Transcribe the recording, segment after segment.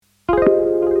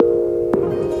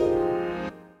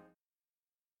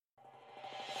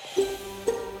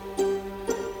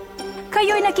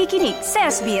nakikinig sa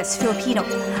SBS Filipino.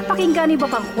 Pakinggan niyo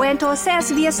pang kwento sa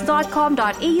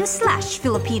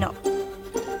sbs.com.au/Filipino.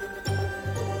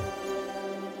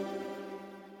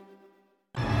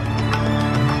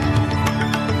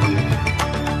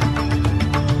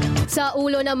 Sa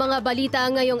ulo ng mga balita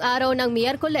ngayong araw ng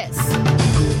Miyerkules.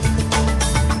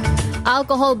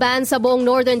 Alcohol ban sa buong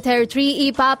Northern Territory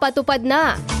ipapatupad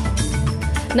na.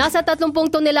 Nasa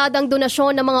 30 toneladang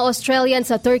donasyon ng mga Australian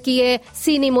sa Turkey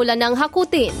sinimulan ng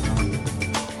hakutin.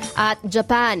 At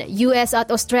Japan, US at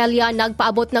Australia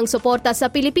nagpaabot ng suporta sa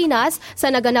Pilipinas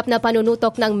sa naganap na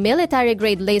panunutok ng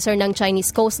military-grade laser ng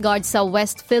Chinese Coast Guard sa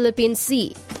West Philippine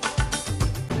Sea.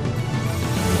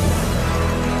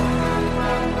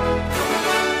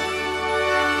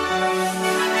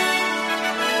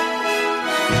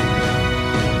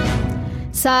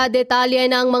 Sa detalye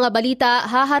ng mga balita,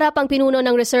 haharap ang pinuno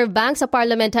ng Reserve Bank sa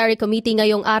Parliamentary Committee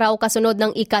ngayong araw kasunod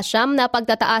ng ika-9 na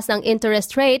pagtataas ng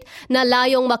interest rate na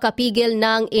layong makapigil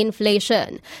ng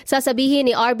inflation. Sasabihin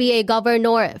ni RBA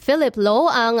Governor Philip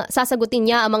Lowe ang sasagutin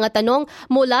niya ang mga tanong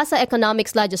mula sa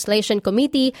Economics Legislation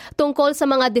Committee tungkol sa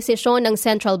mga desisyon ng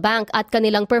Central Bank at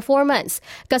kanilang performance.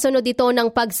 Kasunod ito ng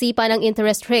pagsipa ng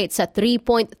interest rate sa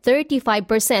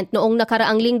 3.35% noong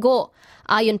nakaraang linggo.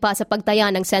 Ayon pa sa pagtaya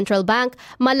ng Central Bank,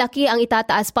 malaki ang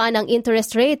itataas pa ng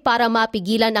interest rate para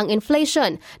mapigilan ang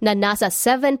inflation na nasa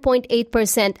 7.8%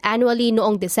 annually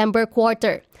noong December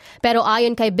quarter. Pero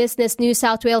ayon kay Business New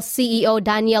South Wales CEO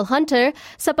Daniel Hunter,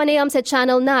 sa panayam sa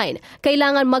Channel 9,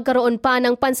 kailangan magkaroon pa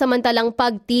ng pansamantalang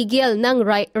pagtigil ng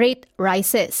rate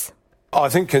rises. I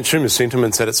think consumer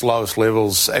sentiment's at its lowest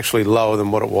levels, actually lower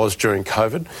than what it was during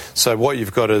COVID. So what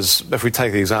you've got is, if we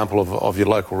take the example of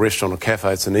your local restaurant or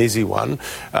cafe, it's an easy one.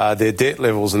 Their debt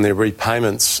levels and their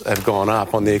repayments have gone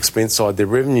up on the expense side.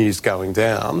 Their revenue's going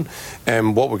down.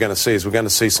 And what we're going to see is we're going to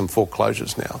see some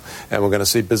foreclosures now. And we're going to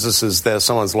see businesses that are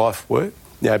someone's life work.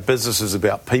 You know, business is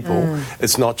about people.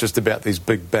 It's not just about these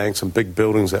big banks and big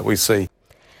buildings that we see.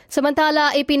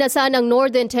 Samantala, ipinasa ng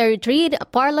Northern Territory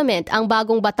Parliament ang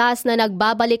bagong batas na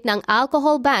nagbabalik ng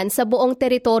alcohol ban sa buong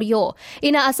teritoryo.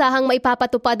 Inaasahang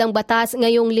maipapatupad ang batas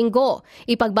ngayong linggo.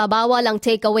 Ipagbabawal ang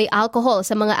takeaway alcohol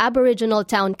sa mga Aboriginal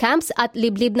town camps at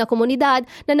liblib na komunidad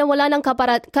na nawala ng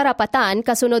karapatan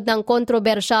kasunod ng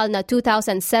kontrobersyal na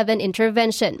 2007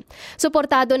 intervention.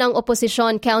 Suportado ng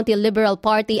Opposition County Liberal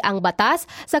Party ang batas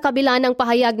sa kabila ng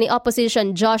pahayag ni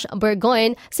Opposition Josh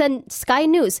Burgoyne sa Sky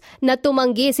News na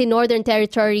tumanggi si Northern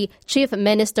Territory Chief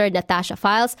Minister Natasha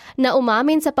Files na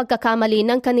umamin sa pagkakamali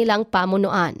ng kanilang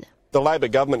pamunuan. The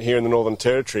Labor government here in the Northern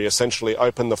Territory essentially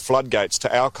opened the floodgates to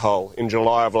alcohol in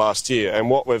July of last year, and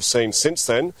what we've seen since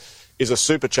then is a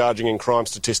supercharging in crime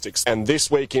statistics. And this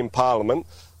week in Parliament,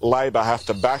 Labor have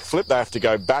to backflip, they have to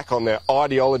go back on their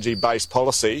ideology-based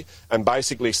policy and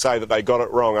basically say that they got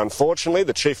it wrong. Unfortunately,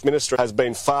 the Chief Minister has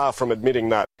been far from admitting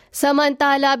that.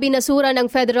 Samantala, binasura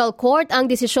ng Federal Court ang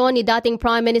desisyon ni dating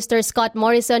Prime Minister Scott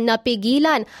Morrison na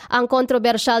pigilan ang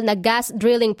kontrobersyal na gas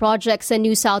drilling project sa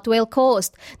New South Wales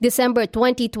coast. December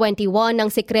 2021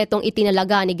 nang sekretong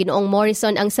itinalaga ni Ginoong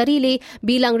Morrison ang sarili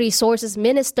bilang Resources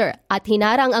Minister at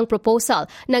hinarang ang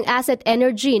proposal ng Asset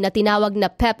Energy na tinawag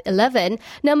na PEP-11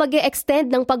 na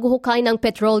mag-e-extend ng paghuhukay ng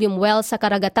petroleum wells sa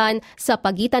karagatan sa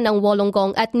pagitan ng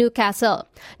Wollongong at Newcastle.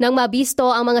 Nang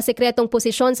mabisto ang mga sekretong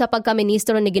posisyon sa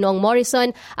pagkaministro ni Ginoong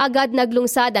Morrison, agad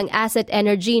naglungsad ang Asset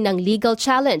Energy ng legal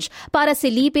challenge para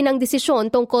silipin ang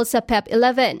desisyon tungkol sa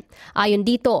PEP-11. Ayon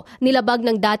dito, nilabag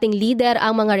ng dating leader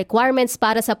ang mga requirements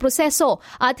para sa proseso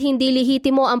at hindi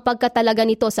lehitimo ang pagkatalaga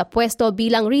nito sa pwesto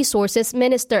bilang Resources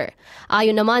Minister.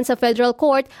 Ayon naman sa Federal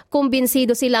Court,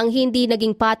 kumbinsido silang hindi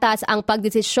naging patas ang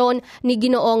pagdesisyon ni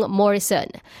Ginoong Morrison.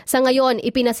 Sa ngayon,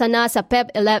 ipinasa na sa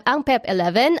ang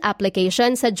PEP-11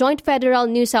 application sa Joint Federal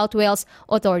New South Wales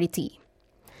Authority.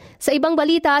 Sa ibang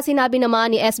balita, sinabi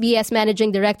naman ni SBS Managing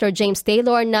Director James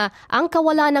Taylor na ang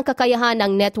kawalan ng kakayahan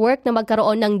ng network na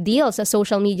magkaroon ng deal sa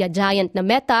social media giant na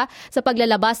Meta sa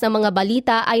paglalabas ng mga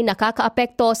balita ay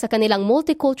nakakaapekto sa kanilang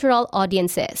multicultural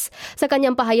audiences. Sa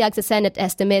kanyang pahayag sa Senate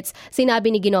Estimates, sinabi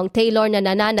ni Ginoong Taylor na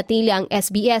nananatili ang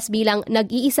SBS bilang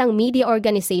nag-iisang media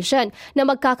organization na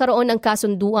magkakaroon ng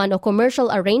kasunduan o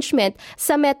commercial arrangement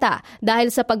sa Meta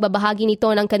dahil sa pagbabahagi nito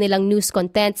ng kanilang news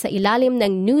content sa ilalim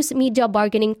ng News Media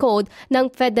Bargaining Code ng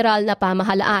federal na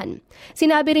pamahalaan.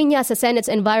 Sinabi rin niya sa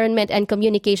Senate's Environment and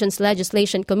Communications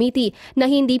Legislation Committee na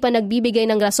hindi pa nagbibigay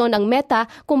ng rason ang Meta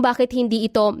kung bakit hindi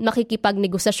ito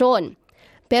makikipagnegosasyon.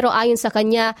 Pero ayon sa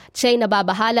kanya, siya'y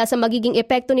nababahala sa magiging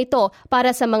epekto nito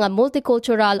para sa mga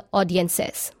multicultural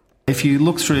audiences. If you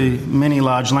look through many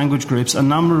large language groups, a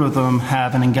number of them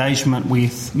have an engagement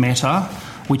with Meta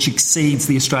which exceeds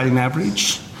the Australian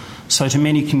average. So to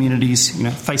many communities,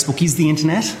 Facebook is the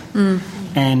internet.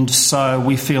 And so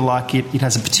we feel like it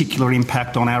has a particular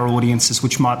impact on our audiences,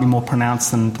 which might be more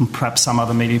pronounced than perhaps some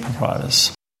other media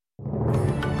providers.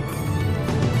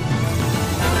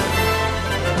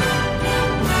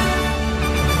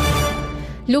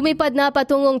 Lumipad na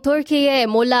patungong Turkey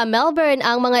mula Melbourne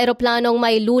ang mga eroplanong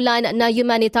may lulan na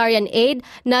humanitarian aid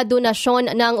na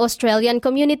donasyon ng Australian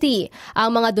community.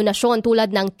 Ang mga donasyon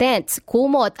tulad ng tents,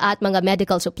 kumot at mga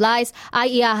medical supplies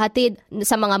ay ihahatid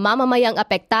sa mga mamamayang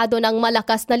apektado ng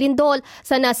malakas na lindol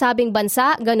sa nasabing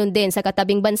bansa, ganun din sa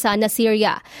katabing bansa na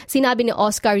Syria. Sinabi ni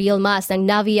Oscar Yilmaz ng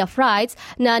Navia Frights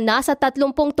na nasa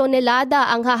 30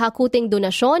 tonelada ang hahakuting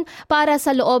donasyon para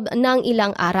sa loob ng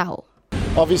ilang araw.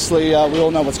 Obviously, we all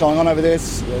know what's going on over there.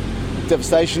 It's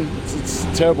devastation. It's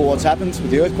terrible what's happened with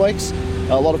the earthquakes.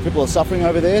 A lot of people are suffering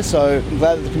over there, so I'm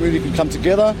glad that the community could come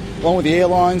together, along with the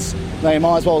airlines. They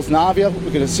might as well as Navia,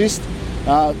 we could assist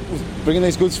with bringing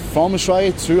these goods from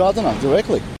Australia to Adana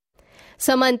directly.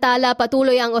 Samantala,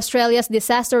 patuloy ang Australia's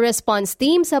Disaster Response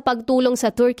Team sa pagtulong sa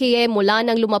Turkey mula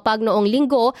nang lumapag noong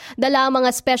linggo, dala ang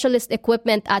mga specialist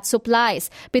equipment at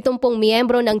supplies. 70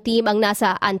 miyembro ng team ang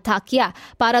nasa Antakya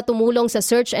para tumulong sa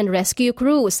search and rescue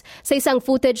crews. Sa isang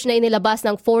footage na inilabas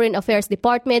ng Foreign Affairs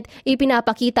Department,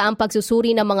 ipinapakita ang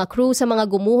pagsusuri ng mga crew sa mga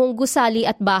gumuhong gusali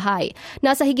at bahay.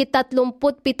 Nasa higit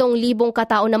 37,000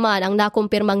 katao naman ang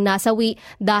nakumpirmang nasawi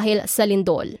dahil sa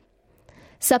lindol.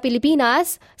 Sa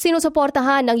Pilipinas,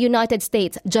 sinusuportahan ng United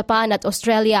States, Japan at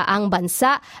Australia ang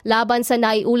bansa laban sa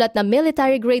naiulat na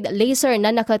military-grade laser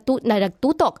na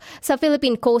nagtutok sa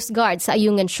Philippine Coast Guard sa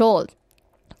Ayungin Shoal.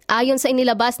 Ayon sa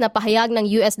inilabas na pahayag ng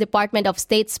U.S. Department of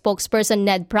State spokesperson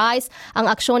Ned Price, ang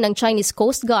aksyon ng Chinese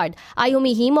Coast Guard ay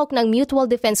humihimok ng mutual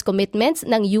defense commitments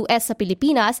ng U.S. sa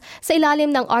Pilipinas sa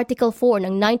ilalim ng Article 4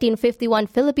 ng 1951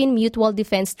 Philippine Mutual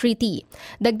Defense Treaty.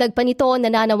 Dagdag pa nito,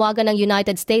 nananawagan ng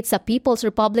United States sa People's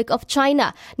Republic of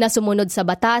China na sumunod sa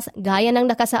batas gaya ng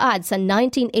nakasaad sa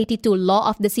 1982 Law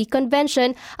of the Sea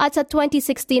Convention at sa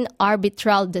 2016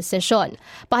 Arbitral Decision.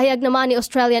 Pahayag naman ni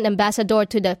Australian Ambassador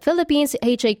to the Philippines,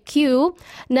 HAQ,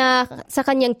 na sa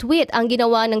kanyang tweet ang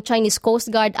ginawa ng Chinese Coast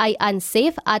Guard ay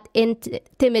unsafe at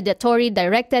intimidatory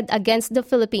directed against the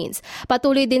Philippines.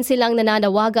 Patuloy din silang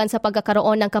nananawagan sa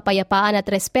pagkakaroon ng kapayapaan at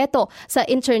respeto sa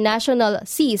international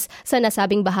seas sa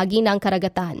nasabing bahagi ng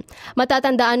karagatan.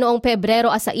 Matatandaan noong Pebrero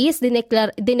 6,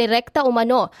 dinirekta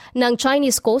umano ng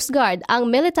Chinese Coast Guard ang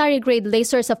military-grade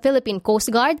laser sa Philippine Coast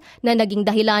Guard na naging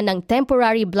dahilan ng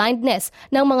temporary blindness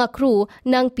ng mga crew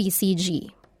ng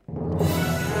PCG.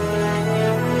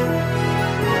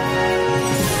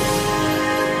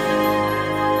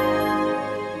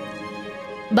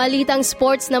 Balitang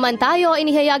sports naman tayo,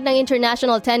 inihayag ng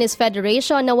International Tennis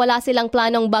Federation na wala silang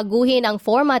planong baguhin ang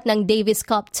format ng Davis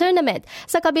Cup Tournament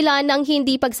sa kabila ng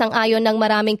hindi pagsang-ayon ng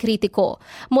maraming kritiko.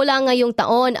 Mula ngayong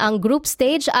taon, ang group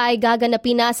stage ay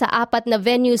gaganapin na sa 4 na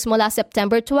venues mula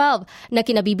September 12 na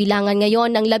kinabibilangan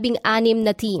ngayon ng 16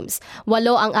 na teams. 8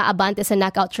 ang aabante sa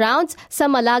knockout rounds sa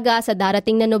Malaga sa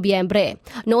darating na Nobyembre.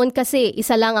 Noon kasi,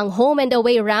 isa lang ang home and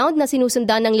away round na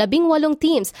sinusundan ng 18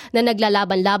 teams na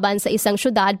naglalaban-laban sa isang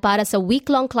syudad para sa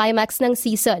week-long climax ng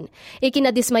season.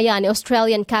 Ikinadismaya ni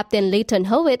Australian captain Leighton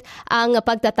Hewitt ang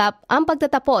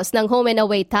pagtatapos ng home and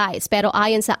away ties, pero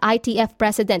ayon sa ITF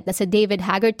president na si David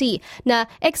Haggerty na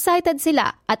excited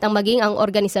sila at ang maging ang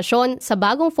organisasyon sa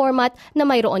bagong format na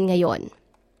mayroon ngayon.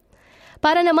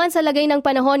 Para naman sa lagay ng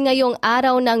panahon ngayong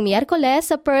araw ng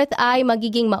Miyerkules, sa Perth ay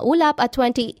magiging maulap at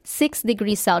 26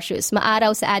 degrees Celsius.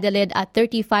 Maaraw sa Adelaide at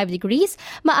 35 degrees.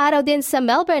 Maaraw din sa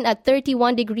Melbourne at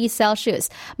 31 degrees Celsius.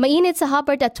 Mainit sa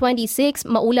Hobart at 26.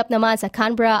 Maulap naman sa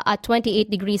Canberra at 28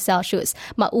 degrees Celsius.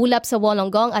 Maulap sa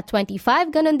Wollongong at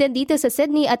 25. Ganon din dito sa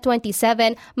Sydney at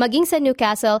 27. Maging sa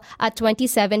Newcastle at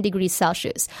 27 degrees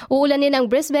Celsius. Uulanin ang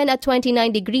Brisbane at 29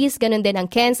 degrees. Ganon din ang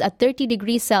Cairns at 30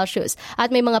 degrees Celsius.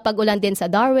 At may mga pag-ulan din sa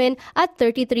Darwin at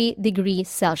 33 degrees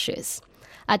Celsius.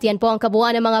 At yan po ang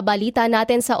kabuuan ng mga balita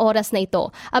natin sa oras na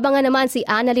ito. Abangan naman si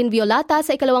Annalyn Violata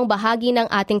sa ikalawang bahagi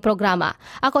ng ating programa.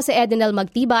 Ako si Edinel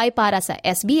Magtibay para sa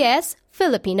SBS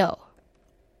Filipino.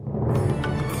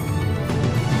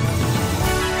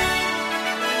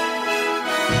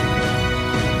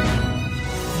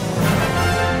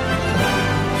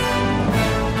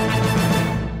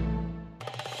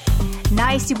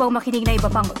 Nice yung bang makinig na iba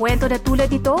pang kwento na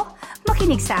tulad ito?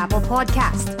 Makinig sa Apple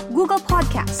Podcast, Google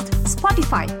Podcast,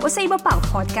 Spotify o sa iba pang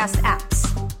podcast apps.